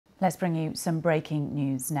Let's bring you some breaking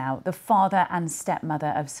news now. The father and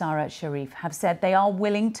stepmother of Sara Sharif have said they are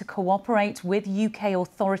willing to cooperate with UK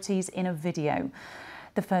authorities in a video.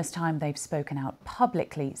 The first time they've spoken out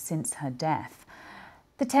publicly since her death.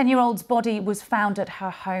 The 10-year-old's body was found at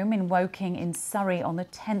her home in Woking in Surrey on the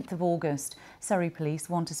 10th of August. Surrey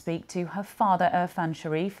police want to speak to her father, Irfan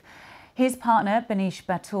Sharif, his partner, Binish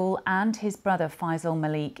Batul, and his brother, Faisal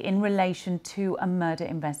Malik, in relation to a murder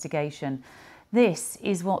investigation. This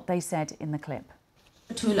is what they said in the clip.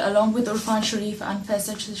 Batul, along with Irfan Sharif and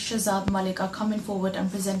Faisal Shahzad Malik, are coming forward and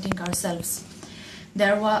presenting ourselves.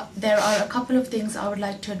 There are a couple of things I would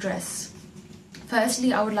like to address.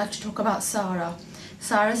 Firstly, I would like to talk about Sara.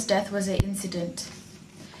 Sara's death was an incident.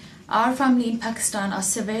 Our family in Pakistan are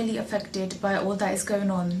severely affected by all that is going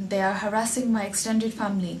on. They are harassing my extended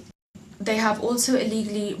family. They have also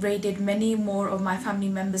illegally raided many more of my family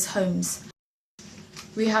members' homes.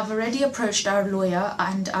 We have already approached our lawyer,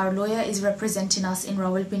 and our lawyer is representing us in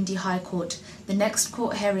Rawalpindi High Court. The next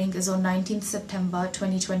court hearing is on 19th September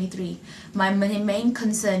 2023. My main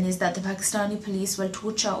concern is that the Pakistani police will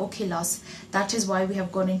torture or kill us. That is why we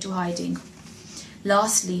have gone into hiding.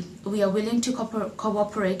 Lastly, we are willing to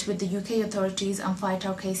cooperate with the UK authorities and fight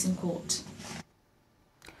our case in court.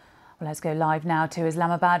 Well, let's go live now to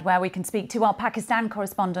Islamabad, where we can speak to our Pakistan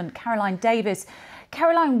correspondent, Caroline Davis.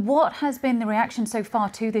 Caroline, what has been the reaction so far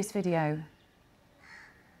to this video?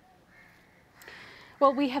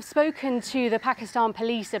 Well, we have spoken to the Pakistan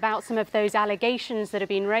police about some of those allegations that have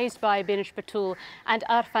been raised by Binish Batul and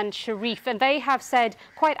Irfan Sharif, and they have said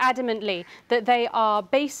quite adamantly that they are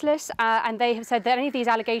baseless, and they have said that any of these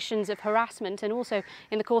allegations of harassment, and also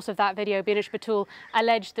in the course of that video, Binish Batul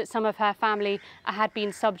alleged that some of her family had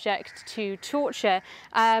been subject to torture.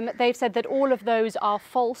 They've said that all of those are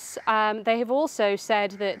false. They have also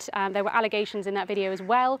said that there were allegations in that video as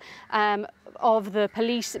well of the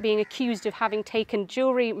police being accused of having taken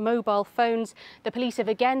jewellery, mobile phones. The police have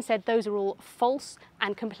again said those are all false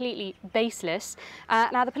and completely baseless.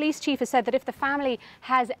 Now, the police chief has said that if the family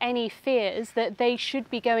has any fears, that they should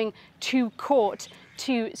be going to court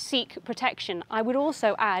to seek protection. I would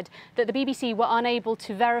also add that the BBC were unable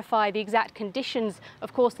to verify the exact conditions,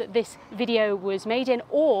 of course, that this video was made in,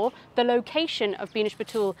 or the location of Binish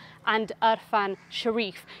Batul and Irfan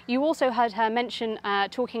Sharif. You also heard her mention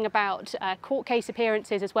talking about court case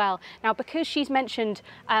appearances as well. Now, because she's mentioned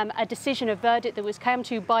a decision, a verdict that was come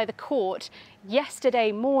to by the court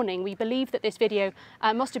yesterday morning, we believe that this video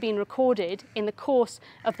must have been recorded in the course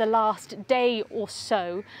of the last day or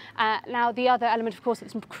so. Now, the other element, of course,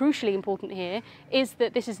 that's crucially important here is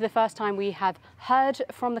that this is the first time we have heard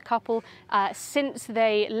from the couple since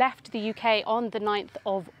they left the UK on the 9th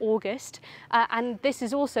of August. And this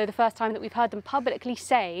is also the first time that we've heard them publicly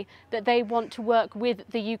say that they want to work with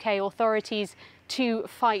the UK authorities to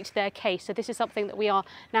fight their case. So this is something that we are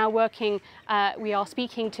now working, we are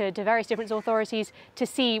speaking to various different authorities to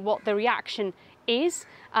see what the reaction is.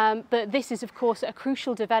 But this is, of course, a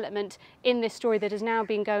crucial development in this story that has now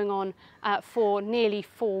been going on for nearly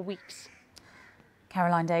 4 weeks.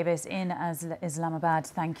 Caroline Davis in Islamabad,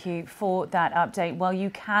 thank you for that update. Well, you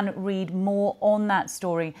can read more on that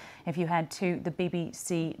story if you head to the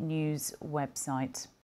BBC News website.